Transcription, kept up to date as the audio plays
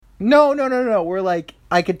No. We're like,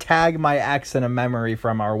 I could tag my ex in a memory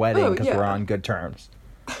from our wedding because we're on good terms.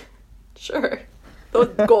 Sure. Those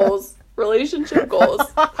goals. Relationship goals.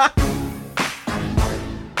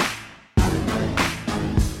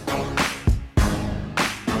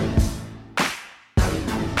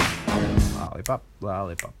 Lollipop,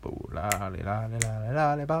 lollipop, ooh,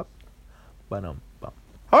 lollipop.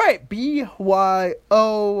 All right,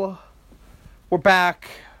 BYO. We're back.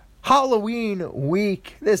 Halloween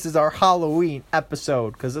week. This is our Halloween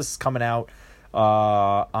episode because this is coming out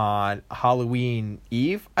on Halloween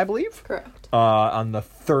Eve, I believe. Correct. On the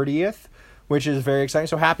 30th, which is very exciting.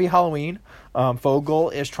 So happy Halloween.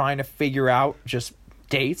 Fogel is trying to figure out just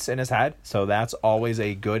dates in his head, so that's always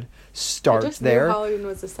a good start. I just there. knew Halloween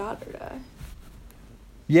was a Saturday.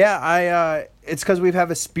 Yeah, it's because we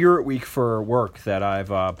have a spirit week for work that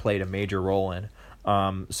I've played a major role in.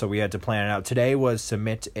 So we had to plan it out. Today was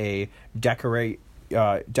submit a decorate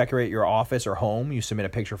your office or home. You submit a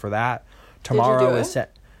picture for that. Tomorrow is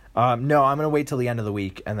set. No, I'm gonna wait till the end of the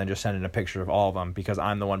week and then just send in a picture of all of them because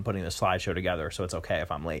I'm the one putting the slideshow together, so it's okay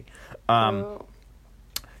if I'm late.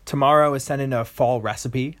 Tomorrow is sending a fall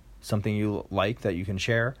recipe, something you like that you can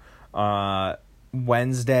share.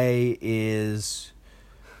 Wednesday is,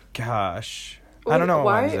 gosh, I don't know.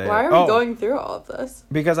 Why are we going through all of this?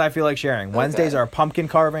 Because I feel like sharing. Okay. Wednesdays are pumpkin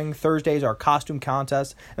carving. Thursdays are costume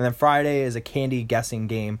contest. And then Friday is a candy guessing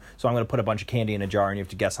game. So I'm going to put a bunch of candy in a jar and you have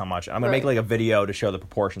to guess how much. I'm going to make like a video to show the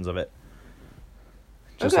proportions of it.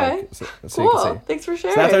 Just okay. So cool. You can see. Thanks for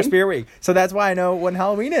sharing. So that's our spirit week. So that's why I know when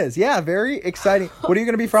Halloween is. Yeah, very exciting. What are you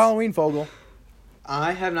going to be for Halloween, Fogel?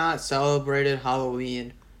 I have not celebrated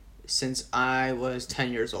Halloween since I was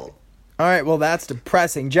 10 years old. All right, well, that's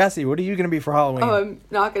depressing. Jesse, what are you going to be for Halloween? Oh, I'm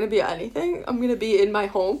not going to be anything. I'm going to be in my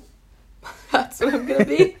home. That's what I'm going to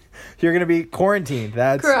be. You're going to be quarantined.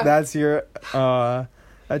 Correct. That's your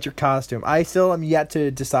costume. I still am yet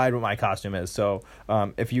to decide what my costume is. So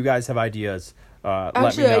if you guys have ideas, let me know.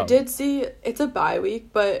 Actually, I did see, it's a bye week,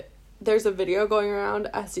 but there's a video going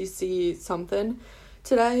around, SEC something,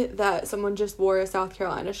 today that someone just wore a South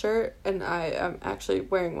Carolina shirt, and I am actually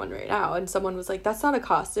wearing one right now, and someone was like, that's not a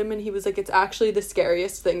costume, and he was like, it's actually the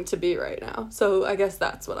scariest thing to be right now. So I guess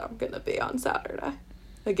that's what I'm gonna be on Saturday,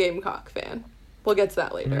 a Gamecock fan. We'll get to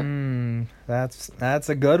that later. That's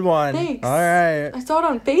a good one. Thanks. All right, I saw it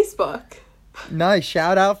on Facebook. Nice,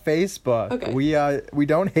 shout out Facebook. Okay. We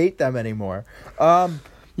don't hate them anymore.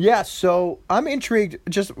 Yeah, so I'm intrigued,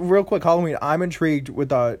 just real quick, Halloween, I'm intrigued with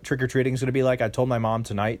trick-or-treating. It's going to be like, I told my mom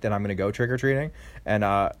tonight that I'm going to go trick-or-treating,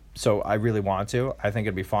 and so I really want to. I think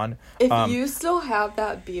it'd be fun. If you still have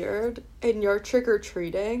that beard and you're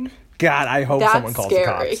trick-or-treating... God, I hope someone calls the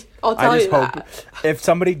cops. I'll tell you that. If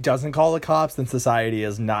somebody doesn't call the cops, then society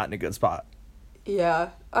is not in a good spot.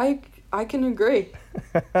 Yeah, I can agree.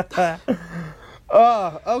 Okay.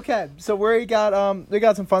 So we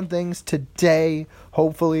got some fun things today.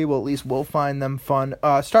 Hopefully, we'll find them fun.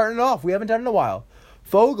 Starting it off, we haven't done it in a while.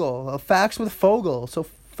 Fogel, facts with Fogel. So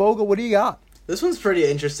Fogel, what do you got? This one's pretty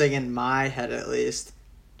interesting in my head, at least.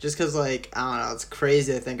 Just because, like, I don't know, it's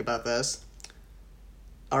crazy to think about this.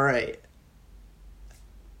 All right.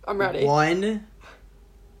 I'm ready. 1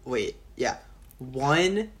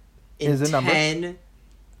 in 10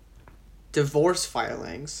 divorce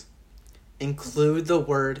filings include the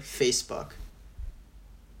word Facebook.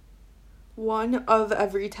 1 of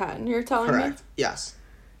every 10, you're telling me? Correct. Yes.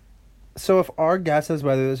 So if our guess is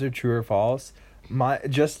whether those are true or false,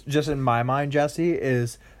 just in my mind, Jesse,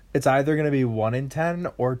 is it's either going to be 1 in 10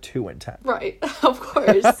 or 2 in 10. Right, of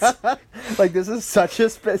course. Like, this is such a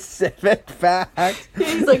specific fact.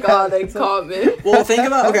 He's like, oh, they caught me. Well, I'll say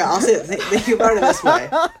it. Think about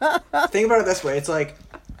it this way. It's like,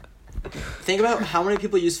 think about how many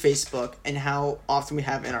people use Facebook and how often we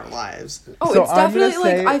have in our lives. Oh, so it's definitely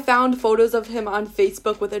like I found photos of him on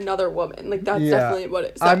Facebook with another woman. Like, that's definitely what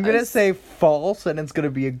it says. I'm going to say false, and it's going to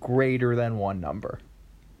be a greater than 1 number.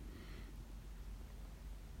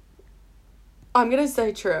 I'm going to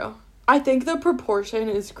say true. I think the proportion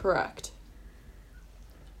is correct.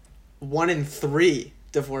 1 in 3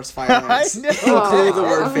 divorce filings include the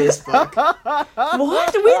word Facebook.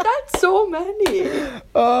 What? Wait, that's so many.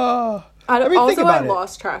 I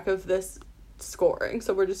lost track of this scoring,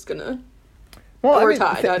 so we're just gonna... we're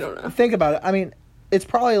tied, I don't know. Think about it. I mean, it's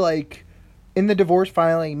probably like, in the divorce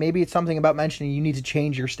filing, maybe it's something about mentioning you need to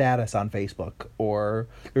change your status on Facebook, or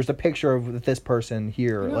there's a picture of this person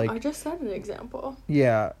here. I just said an example.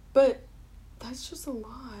 Yeah. But that's just a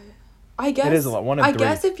lie. I guess it is a lot. 1 in 3. I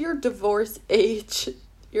guess if you're divorce age,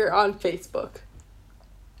 you're on Facebook.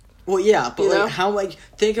 Well, yeah, but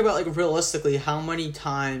think about realistically how many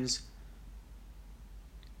times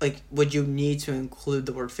like, would you need to include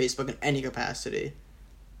the word Facebook in any capacity?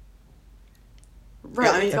 Right,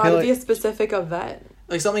 Yeah, I mean, it's I gotta feel be a specific event.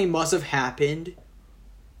 Like, something must have happened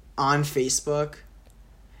on Facebook.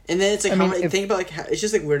 And then it's like, I how mean, many, if- think about, like, it's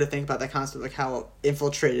just, like, weird to think about that concept, like, how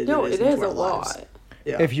infiltrated No, it is it is into a our lives. lot.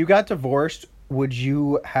 Yeah. If you got divorced, would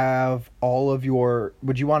you have would you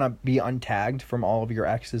want to be untagged from all of your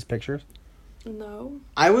ex's pictures? No.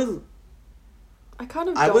 I would I kind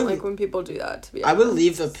of I don't would- like when people do that, to be I honest. would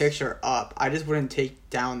leave the picture up. I just wouldn't take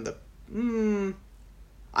down the.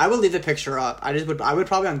 I would leave the picture up. I would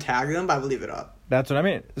probably untag them, but I would leave it up. That's what I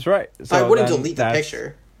mean. That's right. So I wouldn't then delete the that's-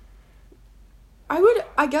 picture.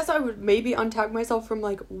 I guess I would maybe untag myself from,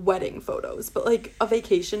 like, wedding photos, but, like, a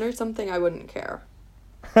vacation or something, I wouldn't care.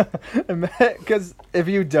 Because if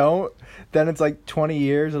you don't, then it's like 20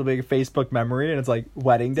 years. It'll be a Facebook memory, and it's like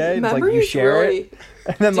wedding day. And it's like you Memories share really it,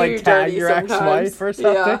 and then do like you tag dirty your ex-wife sometimes. or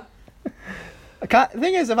something. Yeah. The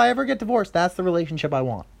thing is, if I ever get divorced, that's the relationship I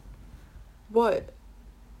want. What?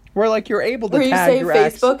 Where like you're able to Where you tag say your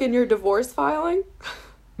ex. Facebook in your divorce filing?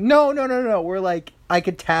 No. We're like I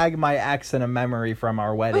could tag my ex in a memory from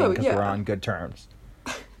our wedding Oh, because yeah. we're on good terms.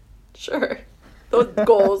 Sure. Those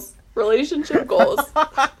goals. Relationship goals.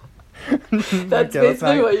 That's Okay, let's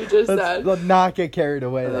basically not- what you just let's, said. Let's not get carried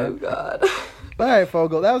away there. Oh, God. All right,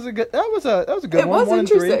 Fogel. That was a good good It one. was 1 and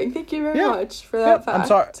 3. interesting. Thank you very Yeah. much for that Yeah,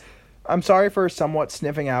 fact. I'm sorry for somewhat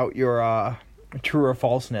sniffing out your true or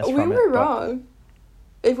falseness We from it. were but- wrong.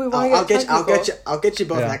 If we want to I'll get you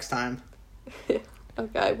both Yeah. next time.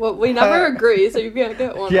 Okay, well, we never agree, so you can't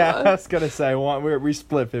get one Yeah, I of was us. gonna say we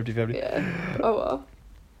split 50-50. Yeah. Oh, well.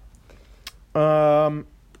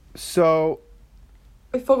 So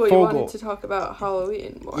Wait, Fogel, you Fogel. wanted to talk about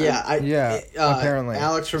Halloween more. Yeah, apparently.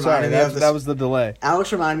 Alex Sorry, reminded me of this. that was the delay.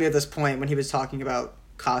 Alex reminded me of this point when he was talking about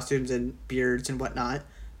costumes and beards and whatnot.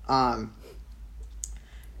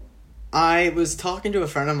 I was talking to a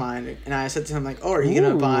friend of mine, and I said to him, like, "Oh, are you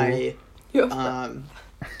gonna Ooh. buy You have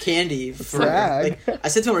candy for?" Brag. Like, I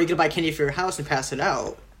said to him, "Are you gonna buy candy for your house and pass it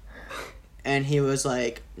out?" And he was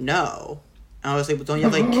like, "No." And I was like, "But don't you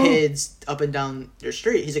have like kids up and down your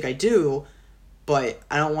street?" He's like, "I do, but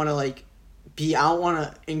I don't want to I don't want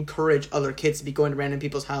to encourage other kids to be going to random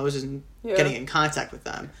people's houses and Yeah. getting in contact with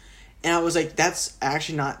them." And I was like, that's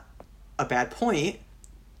actually not a bad point.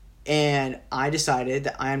 And I decided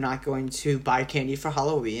that I am not going to buy candy for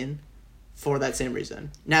Halloween for that same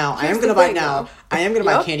reason. Now, I am Here's going to the buy thing, now. though. I am going to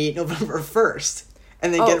buy Yep. candy November 1st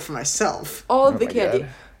and then Oh. get it for myself. all of Oh the my candy. God.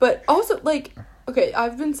 But also, like, okay,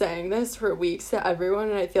 I've been saying this for weeks to everyone,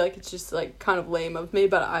 and I feel like it's just, like, kind of lame of me,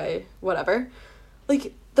 but whatever.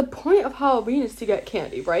 Like, the point of Halloween is to get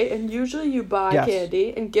candy, right? And usually you buy Yes.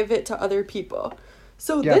 candy and give it to other people.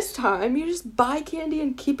 So Yes. this time, you just buy candy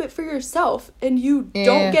and keep it for yourself, and you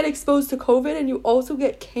don't get exposed to COVID, and you also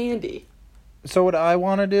get candy. So what I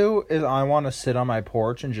want to do is I want to sit on my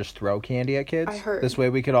porch and just throw candy at kids. I heard. This way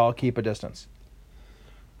we could all keep a distance.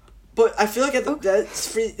 But I feel like Okay.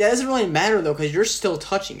 that doesn't really matter, though, because you're still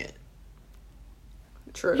touching it.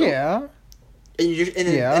 True. Yeah.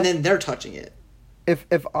 And then they're touching it.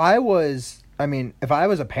 If I was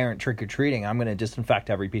a parent trick or treating, I'm gonna disinfect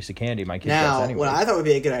every piece of candy my kid gets Now, anyway. what I thought would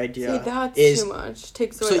be a good idea See, that's is too much.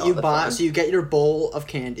 Takes away so all you the buy fun. so you get your bowl of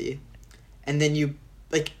candy, and then you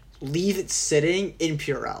leave it sitting in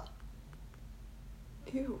Purell,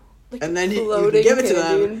 Ew. Like and then you can floating give it to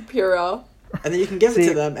candy them. in Purell. and then you can give it See-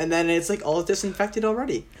 to them, and then it's all disinfected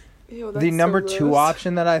already. Ew, that's The so number 2 gross.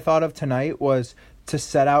 option that I thought of tonight was to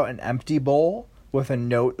set out an empty bowl with a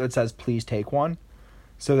note that says "Please take one."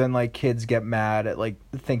 So then, kids get mad at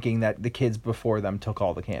thinking that the kids before them took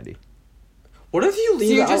all the candy. What if you So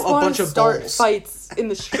leave you out just a want bunch to of start bowls? fights in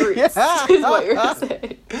the streets, Yeah. is what you're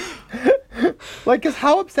saying. Because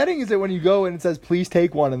how upsetting is it when you go and it says "Please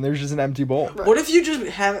take one" and there's just an empty bowl? Right. What if you just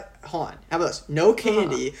have hold on? How about this? No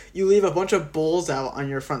candy. Uh-huh. You leave a bunch of bowls out on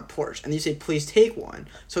your front porch, and you say, "Please take one."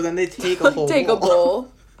 So then they take a whole Take bowl. a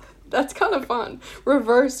bowl. That's kind of fun.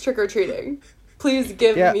 Reverse trick or treating. Please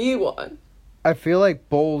give Yeah. me one. I feel like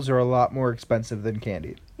bowls are a lot more expensive than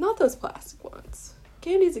candy. Not those plastic ones.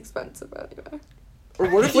 Candy's expensive anyway. Or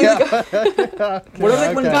what if Yeah. What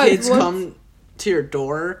if when Guys, kids what's- come to your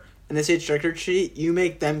door and they say trick or treat, you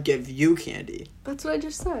make them give you candy? That's what I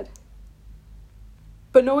just said.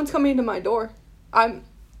 But no one's coming to my door.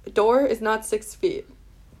 Door is not 6 feet.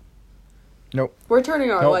 Nope. We're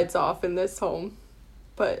turning our Nope. lights off in this home,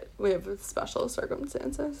 but we have special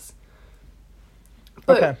circumstances.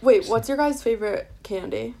 But Okay. wait, what's your guys' favorite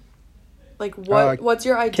candy? What's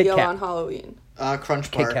your ideal Kat. on Halloween? Crunch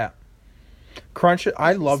bar. Kit Kat. Crunch.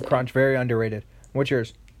 I love Interesting. Crunch. Very underrated. What's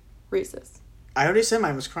yours? Reese's. I already said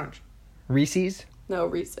mine was crunch. Reese's. No,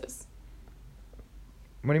 Reese's.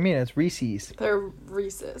 What do you mean? It's Reese's. They're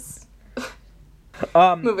Reese's.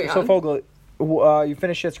 Moving on. So Fogel, you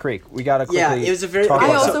finished Schitt's Creek. We gotta quickly. Yeah, it was a very. talk I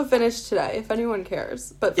about also finished today, if anyone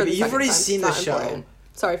cares. But for Yeah, the but you've second already time, seen it's the not show. important.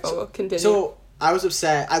 Sorry, Fogel. Continue. So I was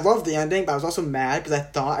upset. I loved the ending, but I was also mad because I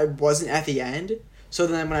thought I wasn't at the end. So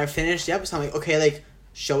then when I finished the episode, I'm like, okay, like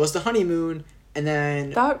show us the honeymoon, and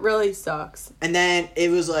then that really sucks.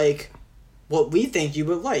 it was like what we think you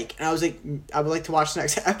would like, and I was like, I would like to watch the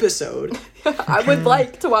next episode. I would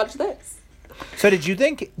like to watch this. So did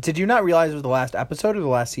you not realize it was the last episode or the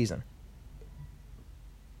last season?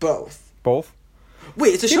 Both. Both.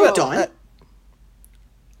 Wait, is the show done?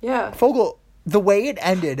 Yeah. Fogel, the way it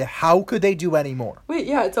ended, how could they do any more? Wait,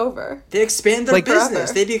 yeah, it's over. They expand their Like, business.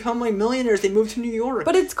 forever. They become like millionaires. They move to New York.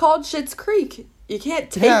 But it's called Schitt's Creek. You can't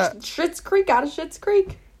take Yeah. Schitt's Creek out of Schitt's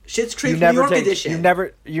Creek. Schitt's Creek New York edition.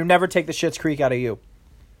 You never take the Schitt's Creek out of you.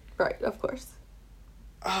 Right, of course.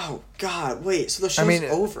 Oh God! Wait, so the show's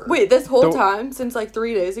over? Wait, this whole The- time, since like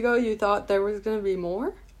 3 days ago, you thought there was gonna be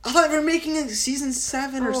more? I thought they were making it season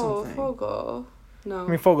 7 or something. Fogel. No. I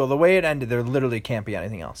mean, Fogel, the way it ended, there literally can't be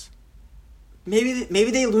anything else.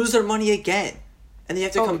 Maybe they lose their money again, and they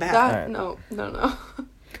have to come back. That, Alright. No.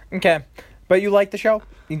 Okay, but you like the show?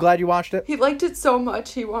 You glad you watched it? He liked it so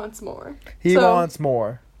much, he wants more. He So, wants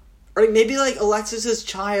more. Or maybe like Alexis's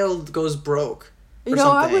child goes broke. You or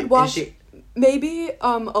know, I something, would and watch. she- Maybe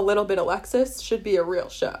A Little Bit Alexis should be a real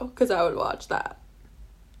show, because I would watch that.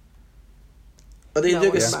 Or they No do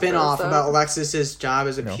one a remembers spin-off that. about Alexis's job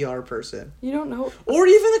as a No. PR person. You don't know. Or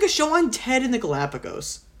even like a show on Ted in the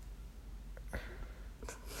Galapagos.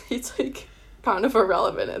 He's like kind of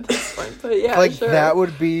irrelevant at this point, but yeah, Like sure. that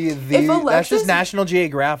would be the. If That's Alexis- just National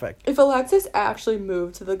Geographic. If Alexis actually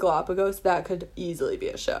moved to the Galapagos, that could easily be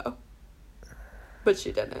a show. But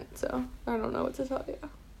she didn't, so I don't know what to tell you.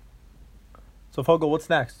 So Fogel, what's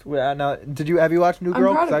next? Now, have you watched New Girl?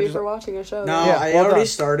 I'm proud 'Cause of I you just- for watching a show. No, Yeah, I well already done.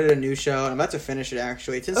 started a new show, and I'm about to finish it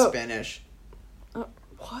actually. It's in Oh. Spanish.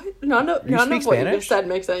 What? None of You what speak you Spanish? just said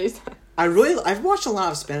makes any sense. I've watched a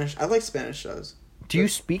lot of Spanish. I like Spanish shows. Do you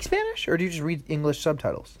speak Spanish or do you just read English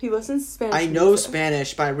subtitles? He listens to Spanish I know music.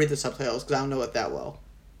 Spanish, but I read the subtitles because I don't know it that well.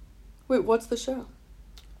 Wait, what's the show?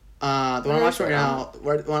 The one I'm Where is watching it right on? now,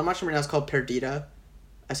 the one I'm watching right now is called Perdida.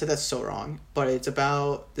 I said that's so wrong, but it's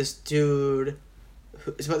about this dude.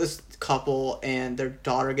 It's about this couple and their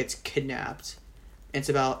daughter gets kidnapped. It's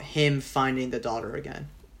about him finding the daughter again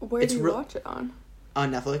Where It's do you real- watch it on?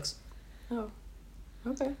 on Netflix. Oh,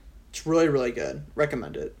 okay. It's really, really good.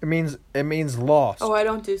 Recommend it. It means Lost. Oh, I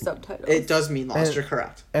don't do subtitles. It does mean Lost. And- You're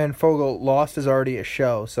correct. And Fogel, Lost is already a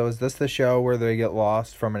show. So is this the show where they get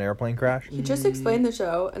lost from an airplane crash? He just explained the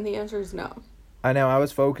show, and the answer is no. I know. I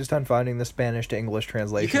was focused on finding the Spanish to English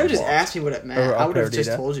translation. You could have of just Lost. asked me what it meant. Or I would have just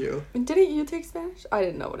Perdida. told you. And didn't you take Spanish? I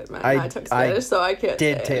didn't know what it meant. I- I took I Spanish, so I can't.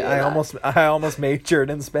 Did say take? any of that. I almost majored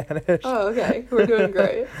in Spanish. Oh, okay. We're doing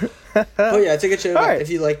great. Oh yeah, it's a good show. Alright. If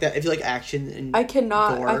you like that, if you like action and I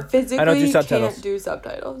cannot. gore. I physically I don't do subtitles. can't do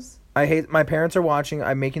subtitles. I hate. My parents are watching.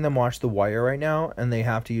 I'm making them watch The Wire right now, and they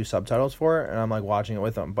have to use subtitles for it. And I'm like watching it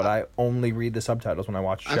with them, but I only read the subtitles when I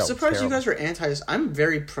watch a show. I'm It's surprised you terrible. guys were anti. I'm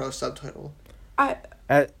very pro subtitle.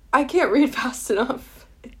 I can't read fast enough.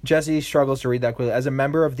 Jesse struggles to read that quickly. As a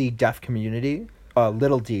member of the deaf community,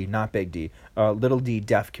 little d, not big D, little d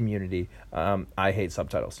deaf community, I hate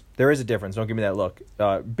subtitles. There is a difference. Don't give me that look.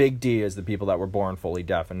 Big D is the people that were born fully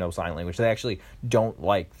deaf and no sign language. They actually don't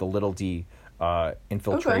like the little d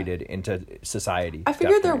infiltrated into society. I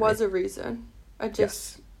figured there was a reason. I just.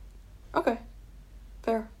 Yes. Okay.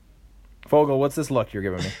 Fair. Fogel, what's this look you're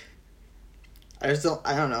giving me? I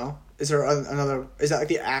don't know. Is there another? Is that like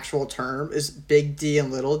the actual term? Is big D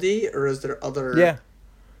and little D, or is there other? Yeah.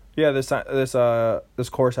 This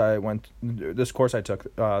course I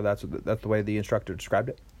took. That's the way the instructor described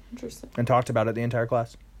it Interesting. and talked about it the entire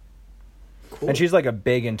class. Cool. And she's like a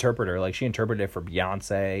big interpreter. Like she interpreted it for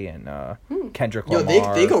Beyonce and Kendrick Yo,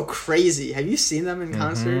 Lamar. they go crazy. Have you seen them in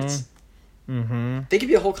concerts? Mm-hmm. They could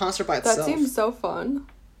be a whole concert by That itself. seems so fun.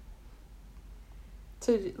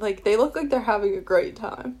 They look like they're having a great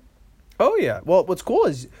time. Oh yeah. Well, what's cool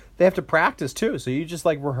is they have to practice too. So you just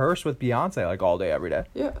like rehearse with Beyonce like all day every day.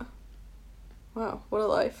 Yeah. Wow, what a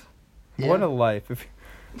life. Yeah. What a life!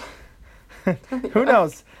 Who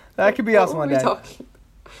knows? That could be us What one were we day. talking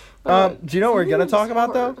Do you know what we're gonna talk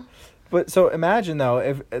about though? Hard. But so imagine though,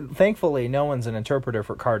 if thankfully no one's an interpreter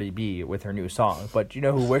for Cardi B with her new song. But you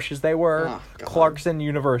know who wishes they were? Oh, God. Clarkson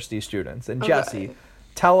University students. And Okay. Jesse,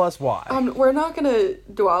 tell us why. We're not gonna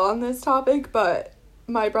dwell on this topic, but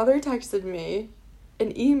my brother texted me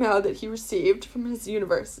an email that he received from his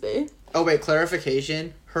university. Oh wait,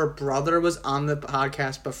 clarification. her brother was on the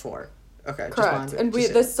podcast before. Okay, Correct. And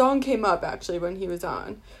this song came up actually when he was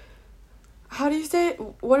on. How do you say it?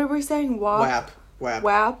 What are we saying? WAP.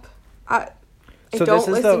 WAP. I So don't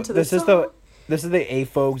listen to this song. This is the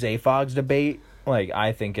AFOGs debate. Like,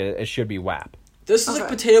 I think it should be WAP. This is like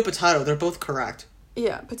potato. They're both correct.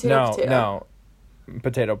 Yeah, potato. No.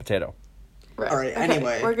 Potato. Right. All right. Okay,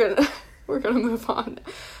 Anyway, we're gonna move on.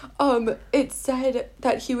 It said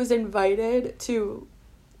that he was invited to,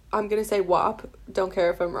 I'm gonna say WAP. Don't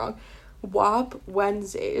care if I'm wrong. WAP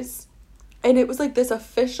Wednesdays, and it was like this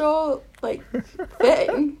official like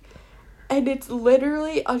thing, and it's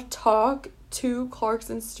literally a talk to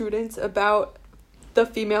Clarkson students about the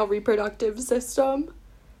female reproductive system,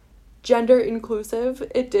 gender inclusive.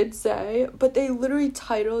 It did say, but they literally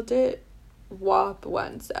titled it WAP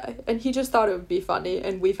Wednesday, and he just thought it would be funny,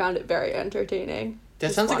 and we found it very entertaining.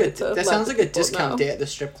 That sounds like a discount day at the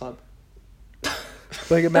strip club.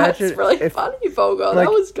 Like, imagine that's really funny, Fogo. Like,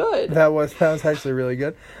 that was good. That was actually really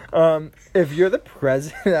good. If you're the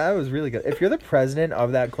president, that was really good. If you're the president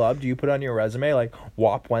of that club, do you put on your resume like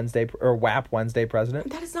WAP Wednesday or WAP Wednesday president?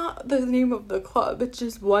 That is not the name of the club. It's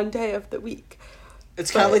just one day of the week. It's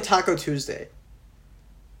kind of like Taco Tuesday.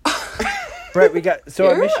 Right, we got so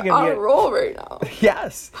You're at Michigan on we a had, roll right now.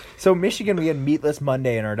 yes. So Michigan we had Meatless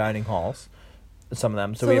Monday in our dining halls. Some of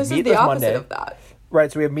them. So we have this is Meatless the opposite Monday. of that. Right,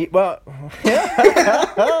 so we have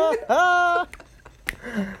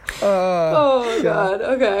Oh God.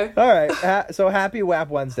 Okay. All right. So happy WAP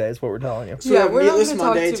Wednesday is what we're telling you. So Yeah, we we're have not Meatless gonna talk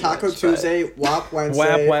Monday, too Taco much, Tuesday, WAP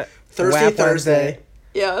Wednesday, WAP Thursday, Wednesday.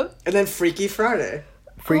 Yeah. and then Freaky Friday.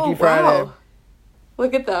 Freaky Oh, Friday. wow.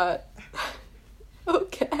 Look at that.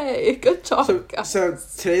 Okay. Good job, guys. So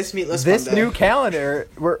today's Meatless This Monday. new calendar,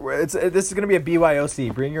 this is going to be a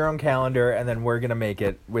BYOC. Bring your own calendar, and then we're going to make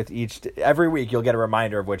it with every week. You'll get a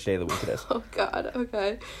reminder of which day of the week it is. Oh God.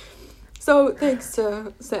 Okay. So thanks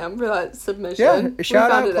to Sam for that submission. Yeah, We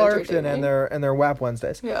shout found out it Clarkson entertaining. and their WAP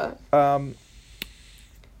Wednesdays. Yeah.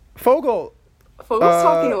 Fogel. Fogel's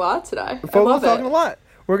talking a lot today. I Fogel's love talking it. a lot.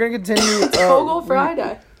 We're going to continue. Fogel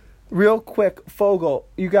Friday. Real quick, Fogel,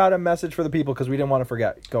 you got a message for the people because we didn't want to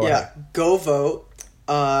forget. Go ahead. Go vote.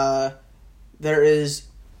 There is,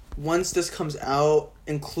 once this comes out,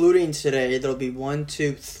 including today, there'll be 1,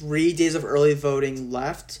 2, 3 days of early voting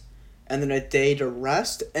left, and then a day to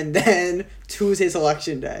rest, and then Tuesday's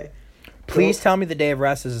election day. Please tell me the day of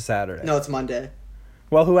rest is a Saturday. No, it's Monday.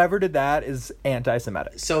 Well, whoever did that is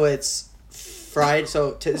anti-Semitic. So it's Friday.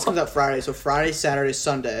 So this comes out Friday. So Friday, Saturday,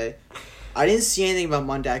 Sunday. I didn't see anything about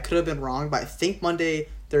Monday. I could have been wrong, but I think Monday.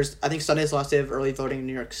 I think Sunday's the last day of early voting in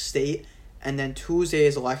New York State, and then Tuesday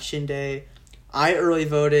is election day. I early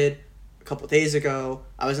voted a couple days ago.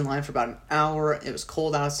 I was in line for about an hour. It was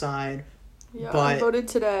cold outside. Yeah, But- I voted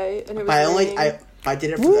today, and it was But raining. I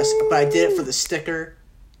did it for this. But I did it for the sticker.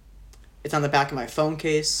 It's on the back of my phone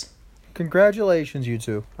case. Congratulations, you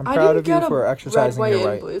two. I'm I proud didn't of you get for a exercising red, your white,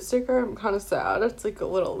 right. and blue sticker. I'm kind of sad. It's like a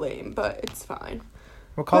little lame, but it's fine.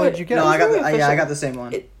 What color But- did you get? No, I got very the, yeah, I got efficient. the same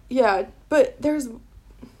one. Yeah, but there's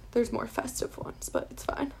more festive ones, but it's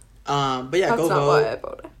fine. But yeah, That's go not why vote. I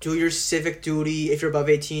voted. Do your civic duty. If you're above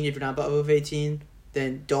 18, if you're not above 18,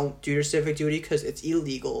 then don't do your civic duty because it's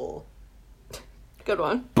illegal. Good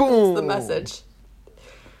one. Boom. That's the message.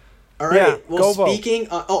 All right. Yeah, well, go vote. speaking.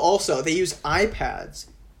 Also, they use iPads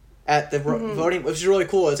at the voting, which is really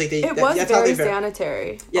cool. It's like It was very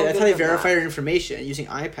sanitary. Yeah, I'll that's give how they them verify that. your information using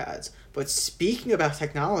iPads. But speaking about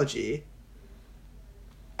technology,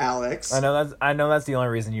 Alex. I know that's the only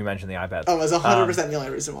reason you mentioned the iPad. Oh, that's 100% the only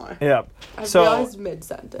reason why. Yep. I So realized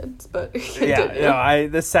mid-sentence, but continue.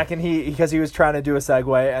 the second because he was trying to do a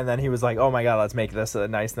segue and then he was like, "Oh my god, let's make this a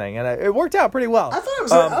nice thing," and it worked out pretty well. I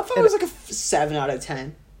thought it was like a 7 out of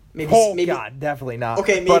 10. Maybe. Oh maybe. god, definitely not.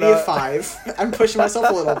 Okay, maybe But, a 5. I'm pushing myself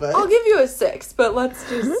a little bit. I'll give you a 6, but let's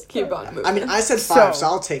just keep on moving. I mean, I said 5, so So-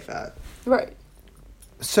 I'll take that. right.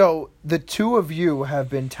 So the two of you have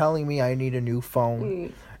been telling me I need a new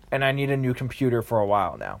phone and I need a new computer for a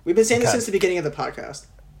while now. We've been saying this Okay. since the beginning of the podcast.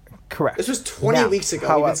 Correct. This was 20 Now, weeks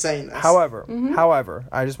ago. We've been saying this. However,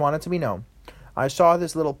 I just want it to be known. I saw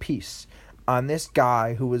this little piece on this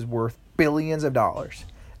guy who was worth billions of dollars,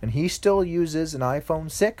 and he still uses an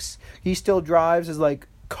iPhone 6. He still drives his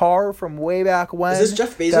car from way back when. Is this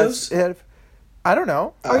Jeff Bezos? I don't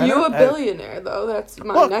know. Are I you don't- a billionaire, though? That's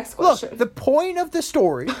my next question. Look, the point of the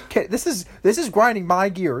story. Okay, this is grinding my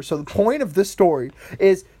gears. So the point of this story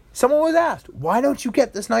is someone was asked, "Why don't you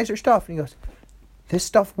get this nicer stuff?" And he goes, "This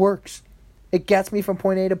stuff works. It gets me from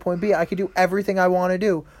point A to point B. I can do everything I want to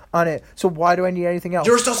do on it. So why do I need anything else?"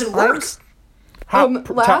 Yours doesn't work?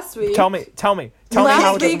 Last week- Tell me how it Last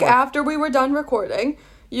doesn't week, work. after we were done recording,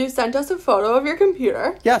 You sent us a photo of your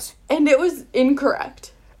computer, Yes. and it was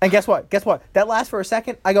incorrect. And guess what? That lasts for a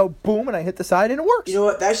second. I go boom, and I hit the side, and it works. You know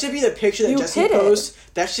what? That should be the picture that You Jesse hit it. posts.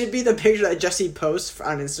 That should be the picture that Jesse posts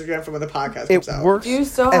on Instagram for when the podcast It comes out. works. Do you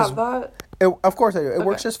still as- have that? Of course I do. It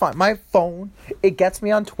works Okay. just fine. My phone, it gets me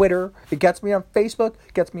on Twitter. It gets me on Facebook.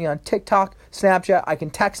 Gets me on TikTok, Snapchat. I can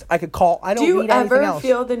text. I can call. I don't Do you need anything ever else.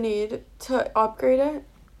 feel the need to upgrade it?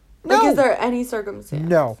 No. Like, is there any circumstance?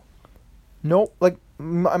 No. Nope. Like,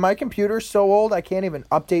 my computer's so old, I can't even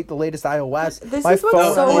update the latest iOS. This my is what's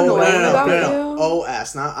phone, so I don't know annoying how to about update. you.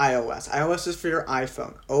 OS, not iOS. iOS is for your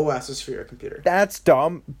iPhone. OS is for your computer. That's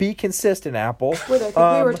dumb. Be consistent, Apple. Wait, I think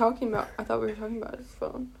we were talking about. I thought we were talking about his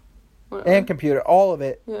phone. Whatever. And computer, all of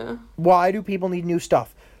it. Yeah. Why do people need new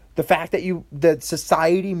stuff? The fact that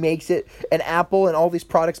society makes it, and Apple and all these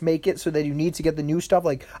products make it so that you need to get the new stuff.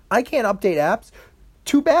 Like, I can't update apps.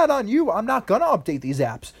 Too bad on you. I'm not gonna update these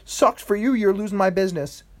apps. Sucks for you. You're losing my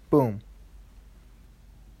business. Boom.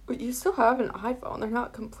 But you still have an iPhone. They're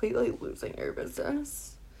not completely losing your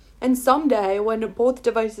business. And someday, when both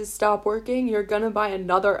devices stop working, you're gonna buy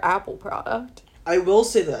another Apple product. I will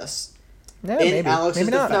say this. Yeah, In maybe. Alex's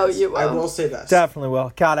Maybe not. defense, No, you will. I will say this. Definitely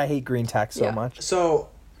will. God, I hate green tech so Yeah. much. So,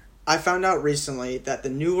 I found out recently that the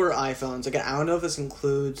newer iPhones, again, I don't know if this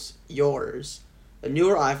includes yours, the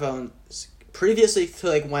newer iPhones, previously to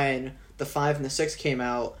like when the 5 and the 6 came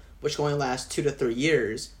out, which only last 2 to 3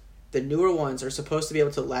 years, the newer ones are supposed to be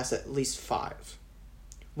able to last at least 5.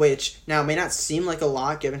 Which, now, may not seem like a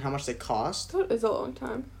lot given how much they cost, That is a long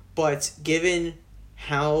time. but given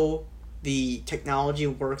how the technology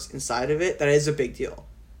works inside of it, that is a big deal.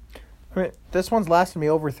 I mean, this one's lasted me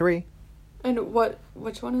over 3. And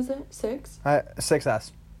which one is it? 6?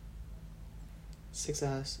 6S.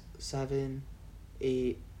 6S, 7,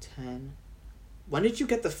 8, 10. When did you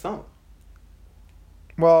get the phone?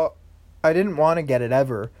 Well, I didn't want to get it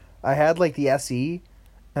ever. I had like the SE,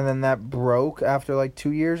 and then that broke after like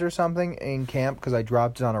 2 years or something in camp because I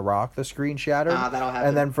dropped it on a rock. The screen shattered. That'll happen.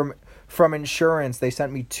 And then from insurance, they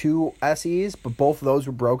sent me 2 SEs, but both of those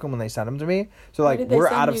were broken when they sent them to me. So Why like did they we're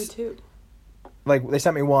send out of you two? like they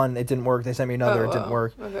sent me one, it didn't work. They sent me another, it didn't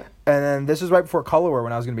work. Okay. And then this was right before Colorware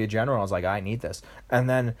when I was going to be a general. I was like, I need this. And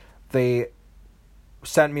then they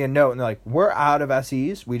sent me a note and they're like, we're out of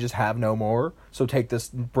SEs. We just have no more. So take this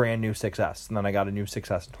brand new 6S. And then I got a new 6S in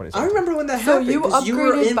 2017. I remember when that So happened. you 'cause were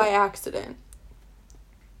upgraded in- by accident.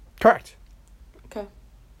 Correct. Okay.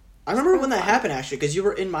 I remember when that happened actually, because you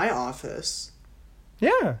were in my office.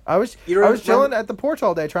 Yeah. I was You I was chilling remember- at the porch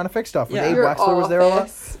all day trying to fix stuff. When Yeah. Abe Your Wexler was there a lot.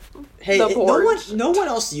 office. Hey, The porch. no one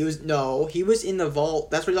else used. No, he was in the vault.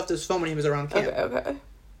 That's where he left his phone when he was around camp. Okay.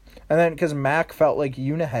 And then because Mac felt like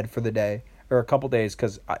Unihead for the day or a couple days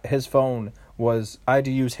because his phone was I had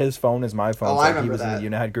to use his phone as my phone. Oh, so I he remember was that. in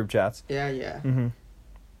the Unihead group chats. Yeah, yeah, Mm-hmm.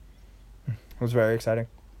 It was very exciting.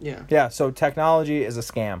 yeah. Yeah. So technology is a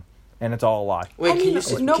scam, and it's all a lie. Wait, I mean, can you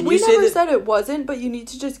say? no, can we you say never that? said it wasn't, but you need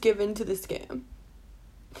to just give in to the scam.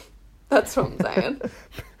 That's what I'm saying.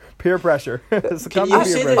 Peer pressure. Succumb you to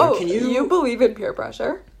say peer that- pressure. Oh, Can you... you- believe in peer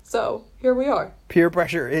pressure, so here we are. Peer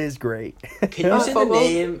pressure is great. Can you say the Football?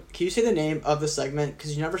 name? Can you say the name of the segment?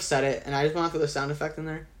 Because you never said it, and I just want to throw the sound effect in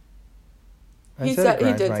there. I He said said- he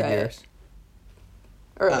grinds did my say it. gears.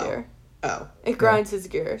 Earlier, Oh, it grinds his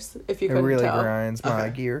gears. If you It couldn't really tell. grinds my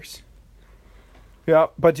Okay. gears. Yeah,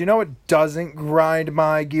 but do you know what doesn't grind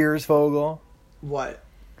my gears, Fogel? what?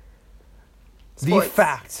 Sports. The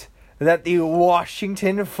fact that the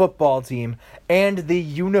Washington football team and the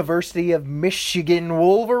University of Michigan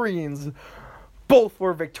Wolverines both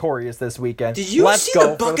were victorious this weekend. Did you Let's see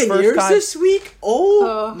go the for first Buccaneers time. this week?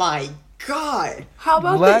 Oh my god! How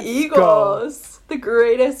about Let's the Eagles? The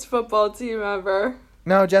greatest football team ever.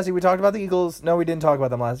 No, Jesse, we talked about the Eagles. No, we didn't talk about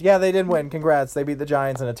them last. Yeah, they did win. Congrats. They beat the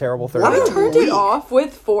Giants in a terrible third. What I a quarter. turned week. it off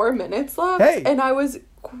with 4 minutes left, Hey. and I was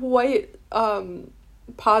quite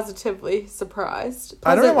positively surprised.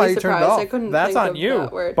 I don't know why you Pleasantly turned it surprised. off. I couldn't That's think on of you.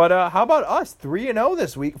 that word. But how about us? 3-0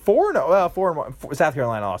 this week. 4-0. 4-1. South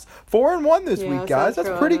Carolina lost. 4-1 this Yeah, week, South guys. That's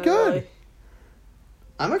pretty Carolina good. really-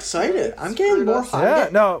 I'm excited. I'm Screwed getting more us. hyped. Yeah,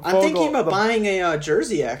 no, I'm thinking Fogel, about the- buying a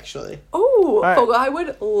jersey actually. Oh, right. Fogel, I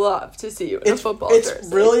would love to see you in a football It's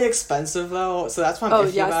jersey. really expensive though, so that's why I'm Oh,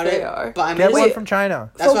 iffy yes, about they it. are. But I'm Get gonna one say- from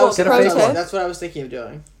China. That's what I was Football thinking. pro tip. That's what I was thinking of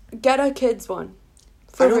doing. Get a kid's one.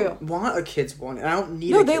 I For don't real. want a kid's one, and I don't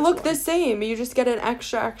need. No, a they kid's look one. the same. You just get an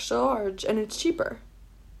extra large, and it's cheaper.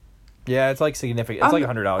 Yeah, it's like significant. It's like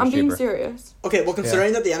 $100 I'm cheaper. being serious. Okay, well,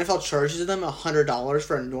 considering that the NFL charges them $100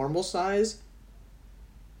 for a normal size,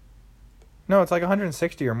 No, it's like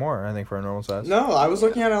 160 or more, I think, for a normal size. No, I was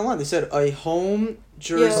looking at it online. They said a home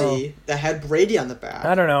jersey that had Brady on the back.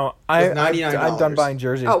 I don't know. I'm done buying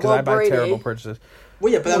jerseys because I buy Brady. terrible purchases.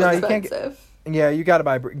 Well, yeah, but that No, was you can't expensive. Yeah, you gotta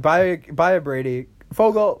buy a Brady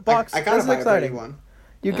Fogel box. I gotta This is buy a exciting. Brady one.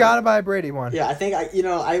 You gotta buy a Brady one. Yeah, I think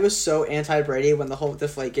I was so anti Brady when the whole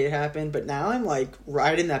Deflategate happened, but now I'm like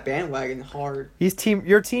riding that bandwagon hard.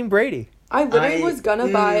 You're team Brady. I literally was gonna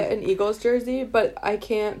buy an Eagles jersey, but I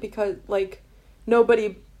can't because like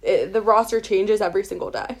the roster changes every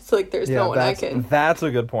single day, so like there's no one I can. That's a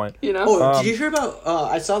good point. You know. Oh, did you hear about?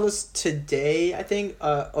 I saw this today. I think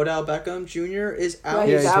Odell Beckham Jr. is out. Right.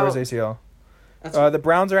 Yeah, He's he tore out. his ACL. The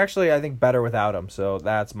Browns are actually, I think, better without him. So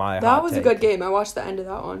that's my. That was take. a good game. I watched the end of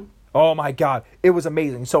that one. Oh my God, it was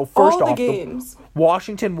amazing. So first All off, the games.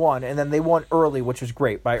 Washington won, and then they won early, which was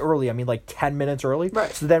great. By early, I mean like 10 minutes early. Right.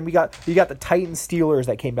 So then you got the Titans Steelers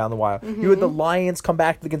that came down the wire. You had the Lions come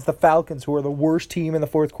back against the Falcons, who are the worst team in the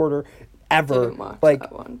fourth quarter ever. Didn't watch Like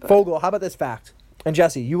that one, but- Fogel, how about this fact? And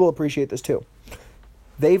Jesse, you will appreciate this too.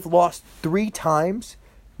 They've lost 3 times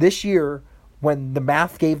this year when the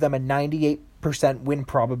math gave them a 98% win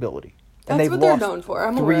probability. And That's they've what they're lost known for.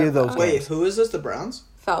 I'm 3 aware of those that. Wait, games. who is this? The Browns?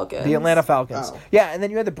 Falcons. The Atlanta Falcons. Oh. Yeah, and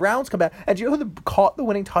then you had the Browns come back. And do you know who caught the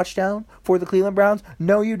winning touchdown for the Cleveland Browns?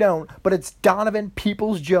 No, you don't. But it's Donovan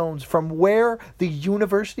Peoples-Jones from where? The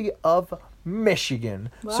University of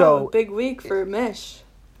Michigan. Wow, So big week for Mish.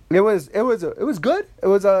 it was good. It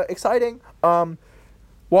was exciting. It's going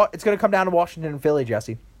to come down to Washington and Philly,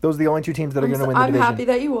 Jesse. Those are the only 2 teams that are going to win the I'm division. happy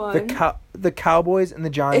that you won. The Cowboys and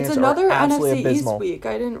the Giants It's another are absolutely NFC abysmal. East week.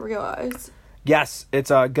 I didn't realize. Yes,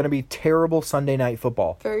 it's going to be terrible Sunday night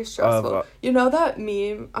football. Very stressful. Of, You know that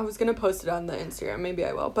meme? I was gonna post it on the Instagram. Maybe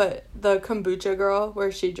I will. But the kombucha girl,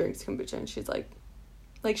 where she drinks kombucha and she's like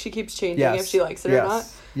she keeps changing if she likes it or not.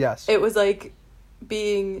 Yes. It was like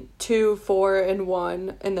being 2, 4, and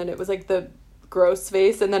 1, and then it was like the gross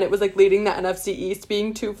face, and then it was like leading the NFC East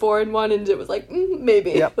being 2, 4, and 1, and it was like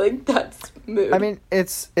maybe like that's mood. I mean,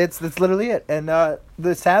 that's literally it. And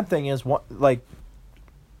the sad thing is,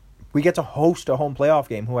 we get to host a home playoff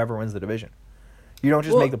game. Whoever wins the division, you don't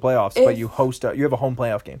just make the playoffs, but you have a home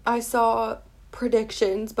playoff game. I saw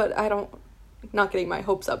predictions, but not getting my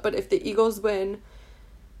hopes up. But if the Eagles win,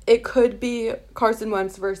 it could be Carson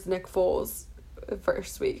Wentz versus Nick Foles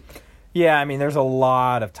first week. Yeah, I mean, there's a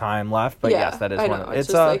lot of time left, but yes, that is I one. know. It's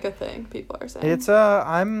just like a thing people are saying.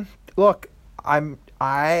 I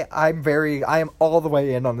am all the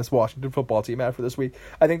way in on this Washington football team after this week.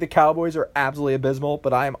 I think the Cowboys are absolutely abysmal,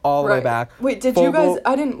 but I am all the way back. Wait, did you guys?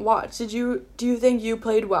 I didn't watch. Do you think you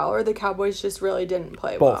played well, or the Cowboys just really didn't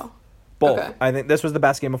play well? Both. Okay. I think this was the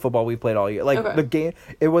best game of football we've played all year. The game,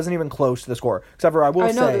 it wasn't even close to the score. Except for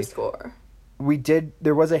I know the score.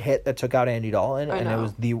 There was a hit that took out Andy Dalton, and it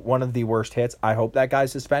was one of the worst hits. I hope that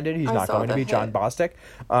guy's suspended. He's not going to be John Bostic.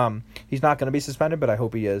 He's not going to be suspended, but I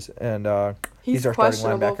hope he is. And he's our starting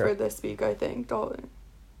questionable linebacker for this week, I think, Dalton.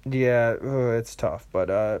 Yeah, it's tough,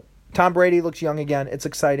 but Tom Brady looks young again. It's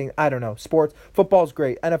exciting. I don't know. Football's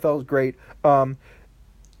great. NFL's great.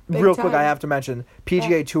 Real quick, I have to mention,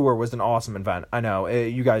 PGA Tour was an awesome event. I know,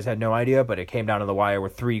 you guys had no idea, but it came down to the wire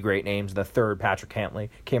with 3 great names. The third, Patrick Cantlay,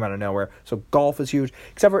 came out of nowhere. So golf is huge.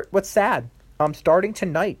 Except for, what's sad, starting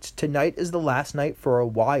tonight. Tonight is the last night for a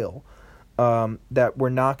while that we're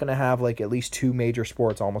not going to have, at least 2 major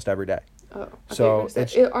sports almost every day. Oh, so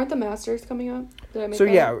aren't the Masters coming up? Did I make so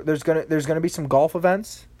that yeah, up? there's gonna be some golf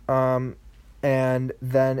events, and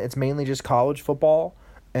then it's mainly just college football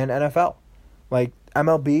and NFL.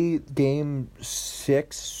 MLB Game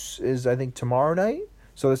 6 is, I think, tomorrow night.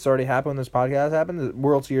 So this already happened when this podcast happened. The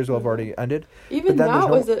World Series will have already ended. Even that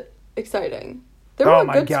was exciting. There were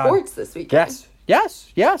good sports this weekend.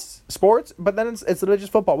 Yes. Sports, but then it's literally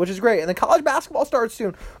just football, which is great. And then college basketball starts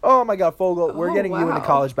soon. Oh my God, Fogel, we're getting you into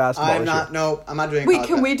college basketball. I'm not doing Wait,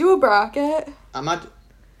 can we do a bracket?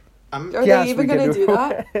 Are they even going to do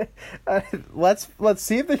that? Let's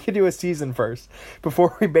see if they can do a season first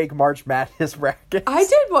before we make March Madness brackets. I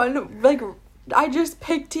did one, I just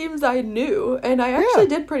picked teams I knew, and I actually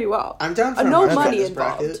did pretty well. I'm down for no a money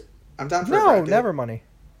involved. bracket. I'm down for a bracket. No, never money.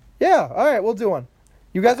 Yeah, all right, we'll do one.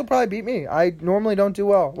 You guys will probably beat me. I normally don't do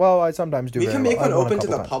well. Well, I sometimes do. We can make one open to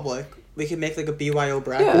the times. public. We can make a BYO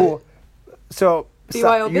bracket. Yeah. Ooh. So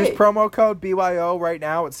BYOB. use promo code BYO right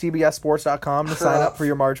now at cbssports.com to sign up for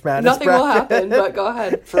your March Madness Nothing will bracket. happen, but go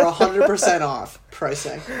ahead. For 100% off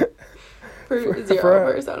pricing. For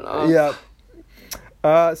 0% off.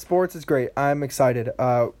 Yeah. Sports is great. I'm excited.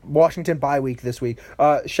 Washington bye week this week.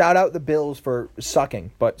 Shout out the Bills for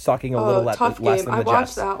sucking, but sucking a little tough less game. than the I watched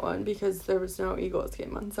Jets. that one because there was no Eagles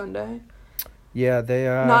game on Sunday. Yeah, they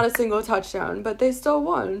Not a single touchdown, but they still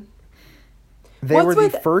won. they What's were the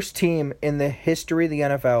with- first team in the history of the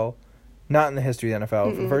NFL, not in the history of the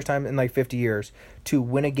NFL, for the first time in like 50 years, to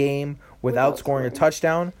win a game without scoring a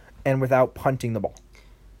touchdown and without punting the ball.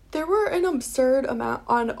 There were an absurd amount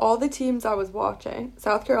on all the teams I was watching.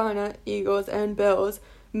 South Carolina, Eagles, and Bills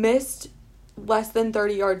missed less than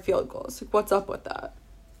 30-yard field goals. What's up with that?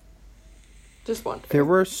 Just wondering. There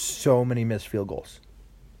were so many missed field goals.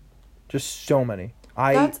 Just so many.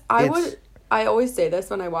 I always say this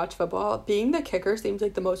when I watch football. Being the kicker seems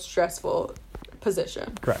like the most stressful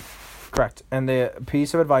position. Correct. And the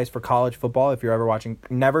piece of advice for college football, if you're ever watching,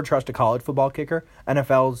 never trust a college football kicker.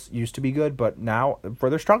 NFL's used to be good, but now where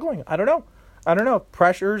they're struggling. I don't know.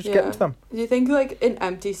 Pressure's getting to them. Do you think like an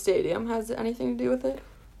empty stadium has anything to do with it?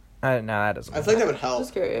 No, that doesn't. I feel like that would help.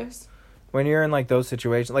 Just curious. When you're in like those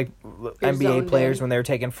situations, like NBA zoned players in. when they're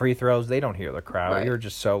taking free throws, they don't hear the crowd. Right. You're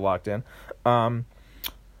just so locked in.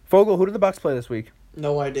 Fogel, who did the Bucks play this week?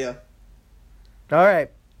 No idea. All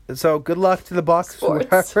right. So good luck to the Bucks. Sports.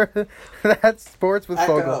 That's sports with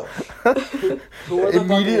Fogel. Who are the Immediately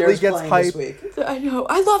Buccaneers gets playing hype. this week? I know.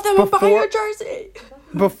 I love them. I'm behind your jersey.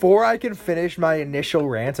 Before I can finish my initial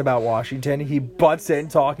rant about Washington, he butts in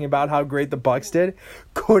talking about how great the Bucks did.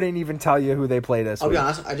 Couldn't even tell you who they play this I'll week. be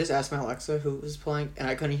honest. I just asked my Alexa who was playing, and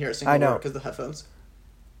I couldn't hear a I single know. word because of the headphones.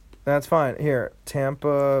 That's fine. Here,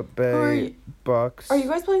 Tampa Bay Bucks. Are you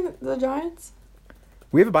guys playing the Giants?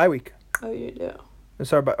 We have a bye week. Oh, you do.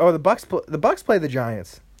 Sorry, the Bucks. The Bucks play the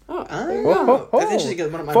Giants. Oh, Oh, there you go. Oh, that's interesting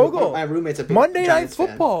because one of Fogel. my roommates a big Monday Night Giants fan.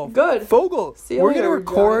 Football. Good. Fogel. See you We're gonna later,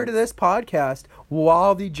 record Giants. this podcast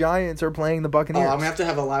while the Giants are playing the Oh, Buccaneers. I'm gonna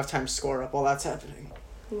have a lifetime score up while that's happening.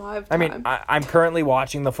 Live I time. mean, I'm currently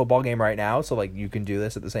watching the football game right now, so like you can do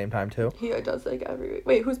this at the same time too. He does like every week.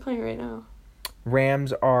 Wait, who's playing right now?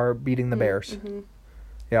 Rams are beating the Bears. Mm-hmm.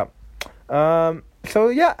 Yep. So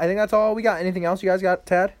yeah, I think that's all we got. Anything else you guys got,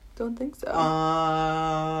 Tad? Don't think so.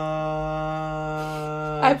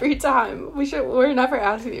 Every time we're never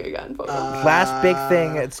asking you again. Fogel. Last big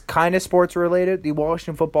thing. It's kind of sports related. The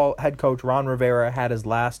Washington football head coach Ron Rivera had his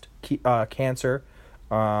last cancer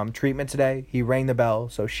treatment today. He rang the bell,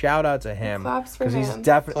 so shout out to him Claps for him. he's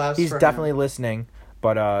Claps he's for definitely him. listening.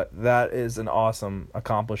 But that is an awesome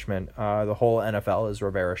accomplishment. The whole NFL is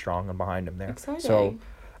Rivera strong and behind him there. Exciting. So,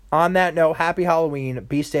 on that note, happy Halloween.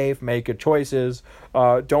 Be safe. Make good choices.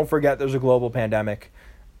 Don't forget there's a global pandemic.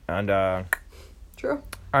 And True.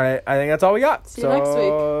 all right, I think that's all we got. See you next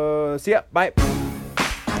week. See ya. Bye.